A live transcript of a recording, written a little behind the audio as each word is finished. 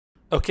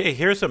Okay,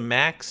 here's a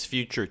Max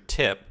Future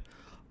tip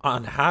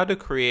on how to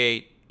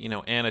create,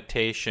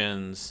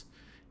 annotations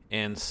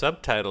and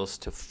subtitles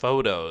to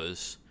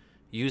photos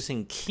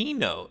using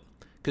Keynote.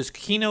 Because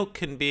Keynote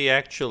can be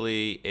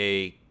actually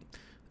a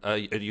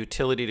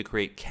utility to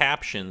create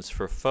captions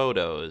for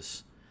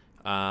photos.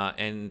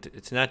 And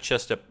it's not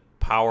just a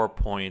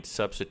PowerPoint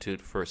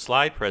substitute for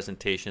slide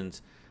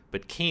presentations,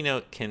 but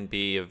Keynote can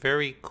be a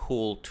very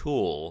cool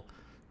tool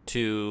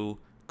to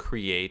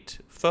create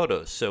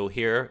photos. So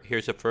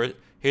here's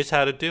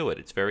how to do it.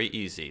 It's very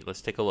easy.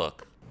 Let's take a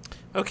look.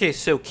 Okay,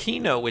 so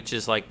Keynote, which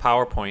is like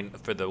PowerPoint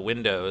for the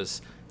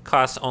Windows,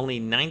 costs only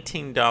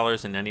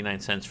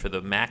 $19.99 for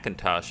the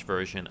Macintosh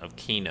version of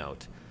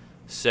Keynote.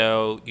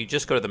 So you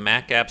just go to the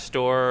Mac App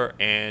Store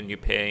and you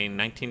pay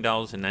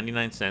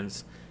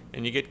 $19.99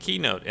 and you get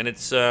Keynote. And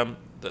it's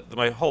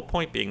my whole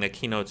point being that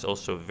Keynote's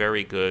also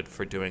very good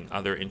for doing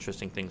other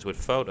interesting things with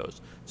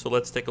photos. So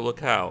let's take a look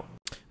how.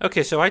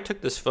 Okay, so I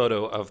took this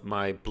photo of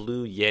my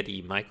Blue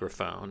Yeti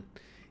microphone.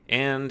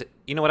 And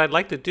what I'd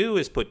like to do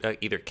is put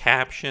either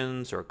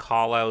captions or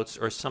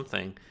callouts or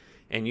something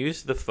and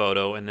use the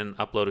photo and then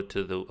upload it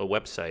to a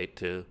website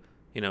to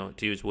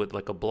use with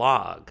like a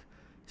blog.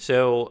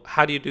 So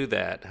how do you do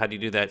that? How do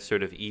you do that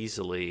sort of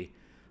easily?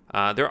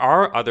 There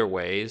are other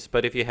ways,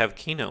 but if you have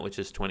Keynote, which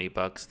is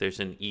 $20, there's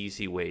an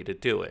easy way to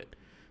do it.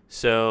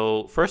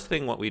 So first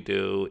thing what we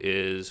do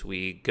is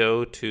we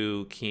go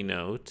to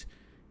Keynote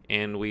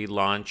and we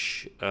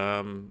launch,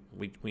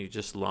 we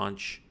just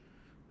launch,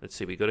 let's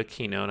see, we go to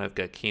Keynote. I've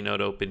got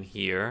Keynote open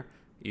here.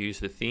 Use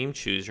the theme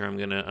chooser. I'm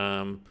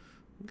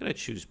gonna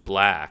choose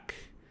black,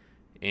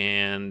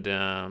 and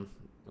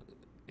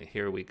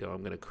here we go.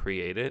 I'm gonna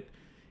create it.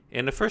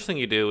 And the first thing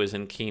you do is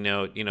in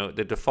Keynote,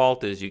 the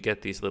default is you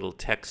get these little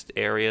text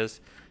areas,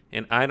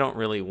 and I don't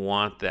really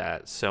want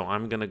that. So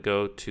I'm gonna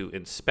go to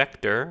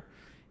Inspector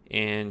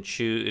and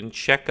choose and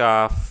check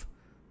off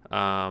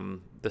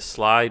the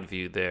slide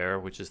view there,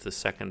 which is the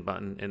second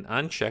button, and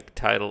uncheck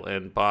title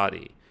and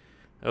body.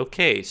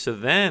 Okay, so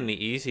then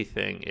the easy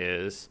thing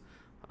is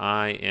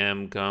I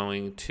am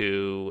going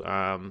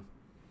to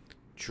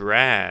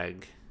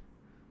drag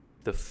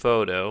the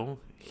photo,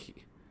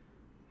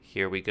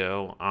 here we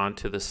go,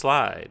 onto the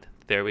slide.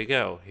 There we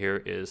go.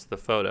 Here is the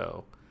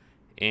photo.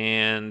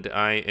 And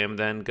I am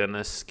then going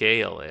to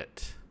scale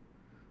it.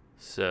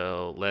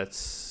 So let's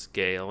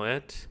scale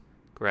it.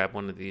 Grab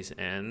one of these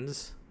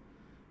ends.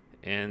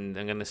 And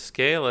I'm going to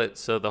scale it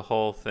so the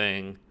whole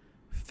thing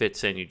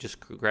fits in. You just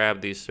grab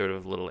these sort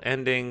of little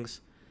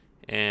endings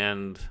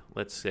and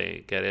let's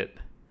say get it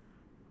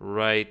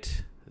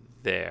right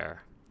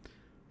there.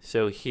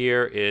 So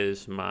here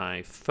is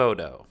my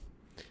photo.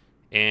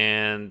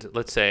 And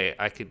let's say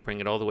I could bring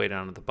it all the way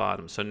down to the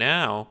bottom. So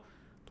now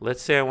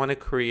let's say I want to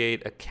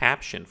create a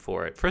caption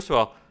for it. First of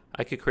all,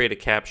 I could create a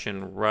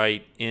caption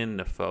right in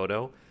the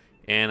photo,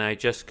 and I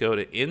just go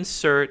to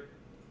Insert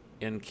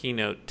in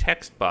Keynote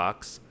Text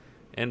Box,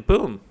 and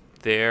boom,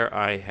 there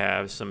I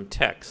have some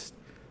text.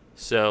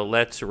 So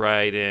let's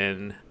write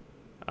in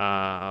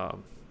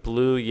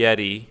Blue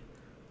Yeti,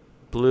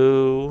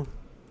 Blue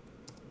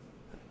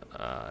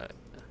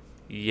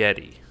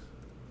Yeti.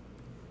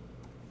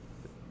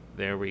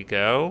 There we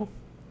go.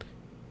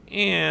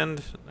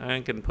 And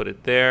I can put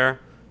it there.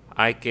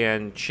 I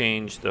can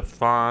change the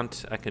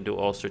font. I can do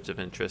all sorts of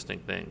interesting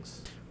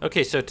things.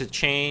 Okay, so to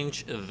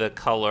change the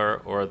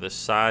color or the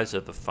size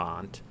of the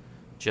font,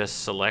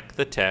 just select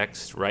the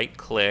text,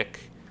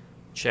 right-click,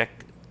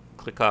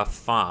 click off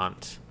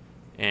Font,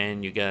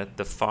 and you get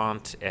the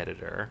font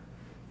editor.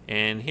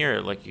 And here,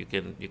 like you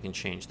can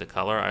change the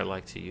color. I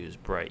like to use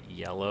bright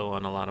yellow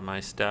on a lot of my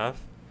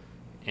stuff,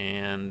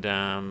 and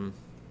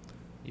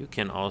you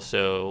can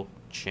also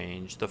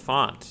change the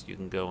font. You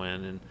can go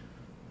in and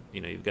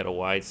you've got a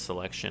wide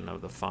selection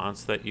of the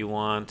fonts that you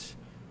want.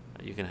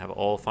 You can have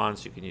all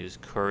fonts. You can use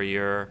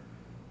Courier.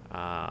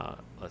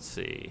 Let's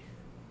see,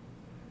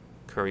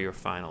 Courier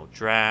Final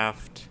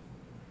Draft.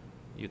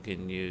 You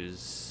can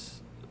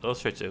use all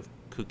sorts of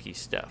kooky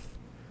stuff.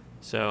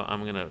 So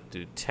I'm gonna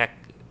do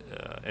tech,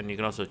 and you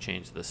can also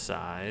change the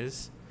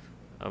size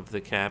of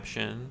the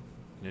caption,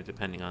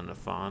 depending on the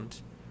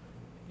font.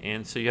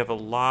 And so you have a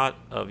lot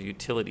of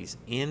utilities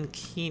in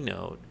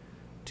Keynote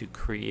to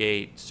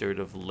create sort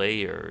of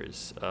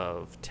layers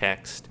of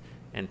text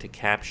and to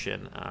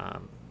caption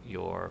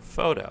your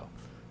photo.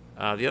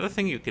 The other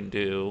thing you can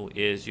do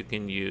is you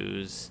can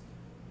use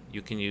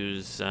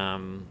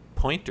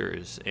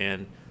pointers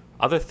and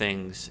other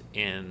things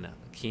in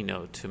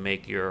Keynote to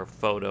make your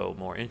photo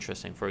more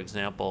interesting. For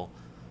example,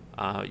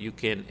 you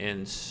can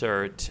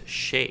insert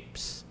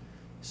shapes.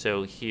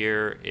 So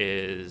here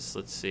is,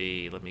 let's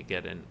see, let me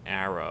get an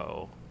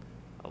arrow,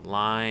 a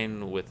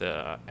line with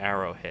a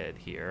arrowhead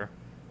here.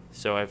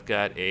 So I've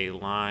got a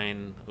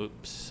line,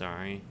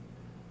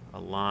 a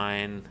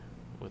line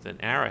with an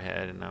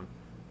arrowhead, and I'm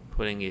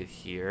putting it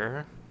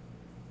here,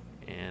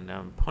 and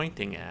I'm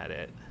pointing at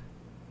it.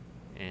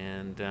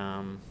 And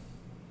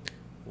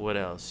what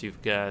else?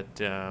 You've got,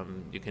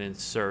 you can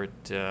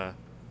insert,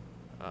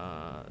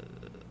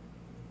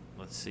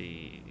 let's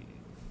see,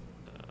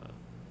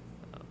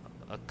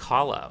 a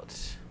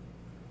callout.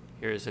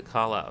 Here's a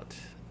callout,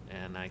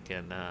 and I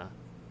can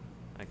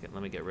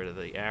let me get rid of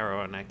the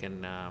arrow, and I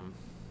can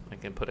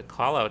put a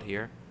callout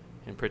here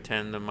and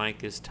pretend the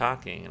mic is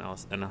talking, and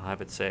I'll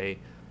have it say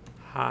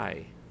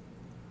hi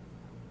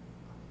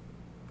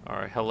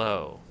or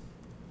hello.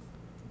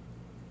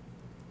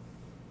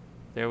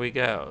 There we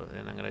go.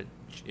 And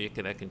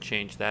I can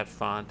change that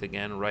font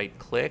again. Right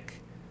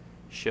click,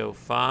 show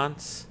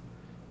fonts.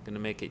 I'm gonna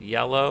make it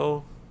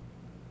yellow,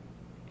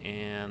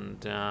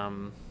 and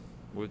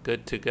we're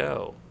good to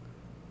go.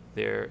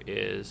 There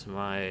is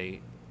my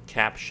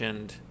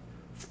captioned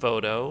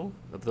photo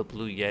of the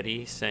Blue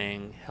Yeti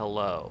saying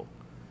hello.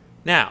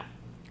 Now,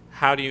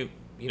 how do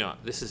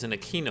this is in a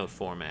Keynote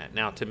format.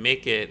 Now, to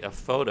make it a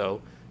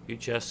photo, you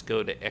just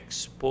go to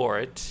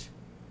export,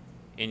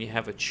 and you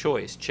have a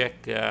choice.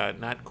 Check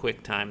not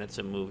QuickTime, that's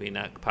a movie,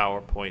 not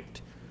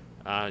PowerPoint.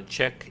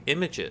 Check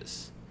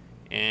images,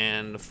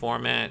 and the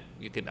format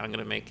I'm going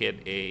to make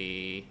it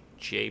a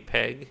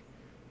JPEG,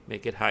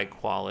 make it high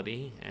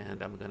quality,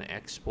 and I'm going to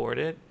export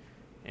it.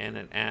 And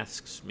it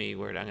asks me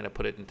where I'm going to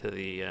put it into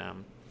the.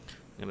 I'm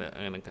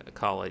going to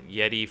call it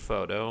Yeti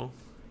photo,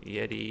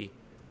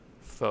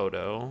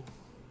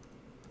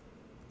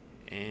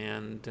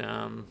 and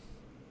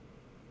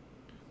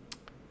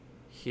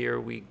here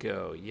we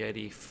go,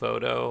 Yeti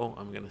photo.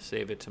 I'm going to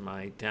save it to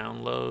my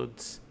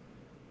downloads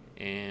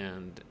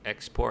and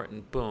export,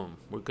 and boom,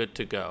 we're good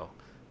to go.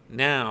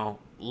 Now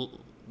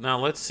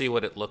let's see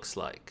what it looks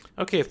like.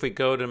 Okay, if we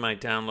go to my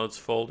downloads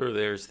folder,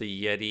 there's the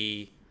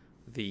Yeti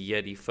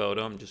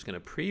photo. I'm just going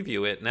to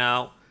preview it.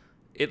 Now,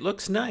 it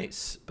looks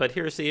nice, but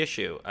here's the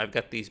issue. I've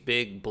got these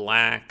big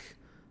black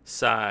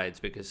sides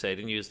because I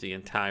didn't use the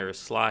entire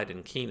slide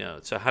in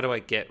Keynote. So how do I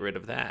get rid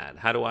of that?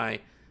 How do I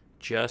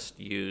just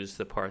use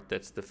the part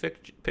that's the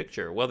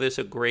picture? Well, there's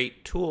a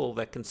great tool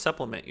that can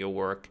supplement your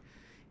work,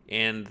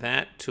 and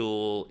that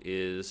tool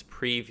is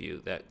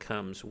Preview, that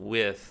comes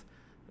with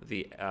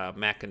the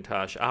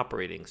Macintosh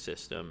operating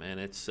system,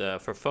 and it's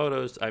for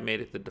photos. I made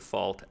it the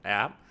default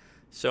app.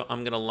 So I'm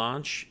going to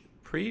launch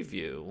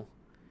Preview,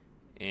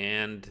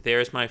 and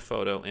there's my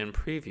photo in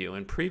Preview.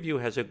 And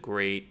Preview has a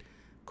great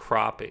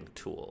cropping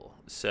tool.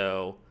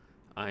 So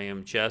I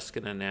am just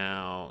going to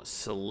now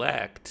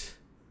select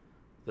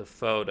the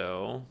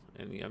photo,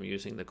 and I'm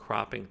using the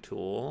cropping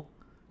tool,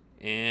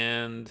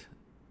 and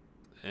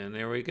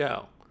there we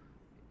go.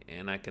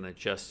 And I can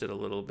adjust it a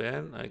little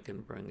bit. I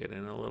can bring it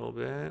in a little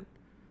bit.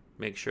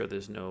 Make sure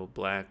there's no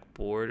black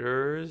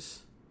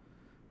borders.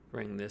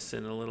 Bring this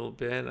in a little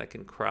bit. I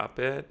can crop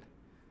it.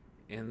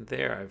 And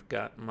there, I've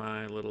got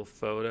my little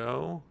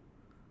photo.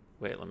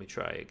 Wait, let me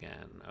try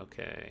again.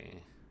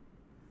 Okay.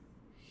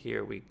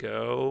 Here we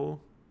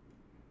go.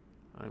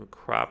 I'm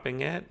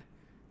cropping it.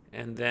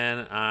 And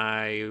then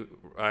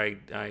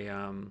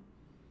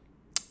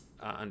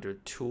under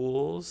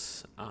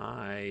Tools,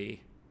 I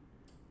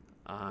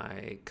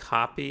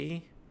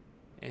copy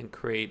and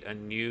create a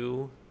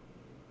new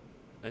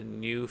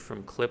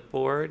from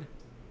clipboard.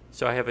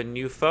 So I have a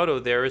new photo.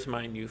 There is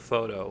my new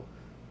photo.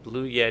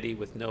 Blue Yeti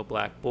with no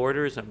black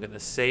borders. I'm going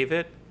to save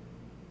it.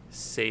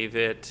 Save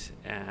it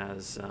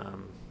as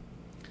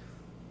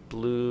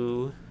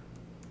Blue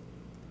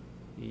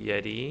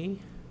Yeti.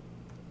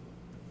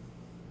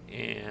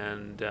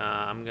 And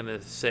I'm going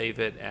to save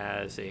it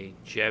as a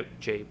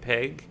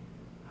JPEG,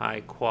 high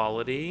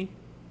quality.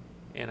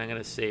 And I'm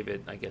going to save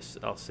it, I guess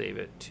I'll save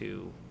it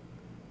to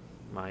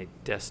my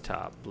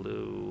desktop,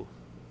 Blue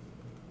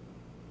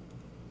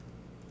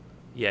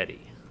Yeti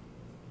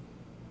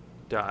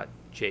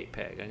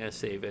 .jpeg. I'm going to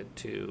save it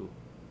to,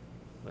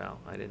 well,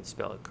 I didn't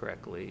spell it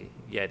correctly,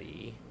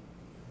 Yeti.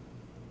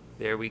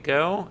 There we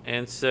go.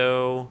 And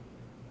so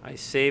I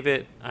save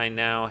it. I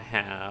now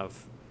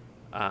have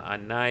a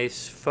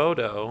nice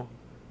photo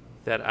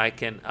that I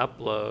can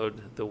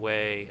upload the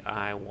way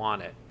I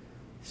want it.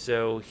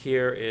 So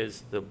here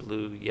is the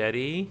Blue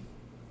Yeti.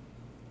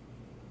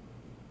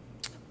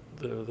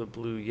 The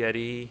Blue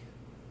Yeti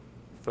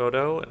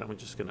photo, and I'm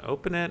just going to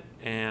open it,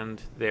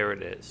 and there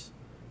it is.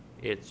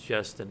 It's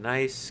just a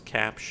nice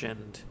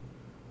captioned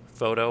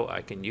photo.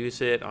 I can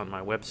use it on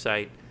my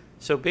website.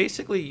 So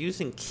basically,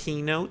 using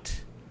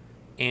Keynote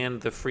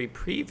and the free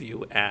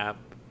Preview app,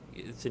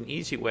 it's an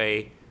easy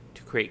way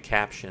to create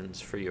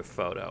captions for your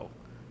photo.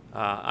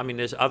 I mean,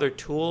 there's other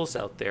tools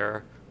out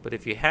there, but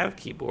if you have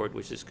Keynote,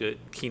 which is good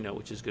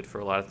for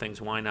a lot of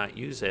things, why not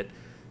use it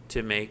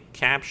to make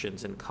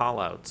captions and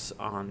callouts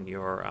on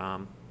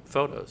your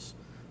photos?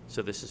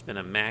 So this has been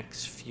a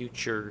Max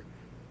Future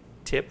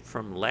tip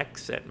from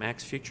Lex at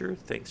Max Future.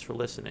 Thanks for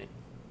listening.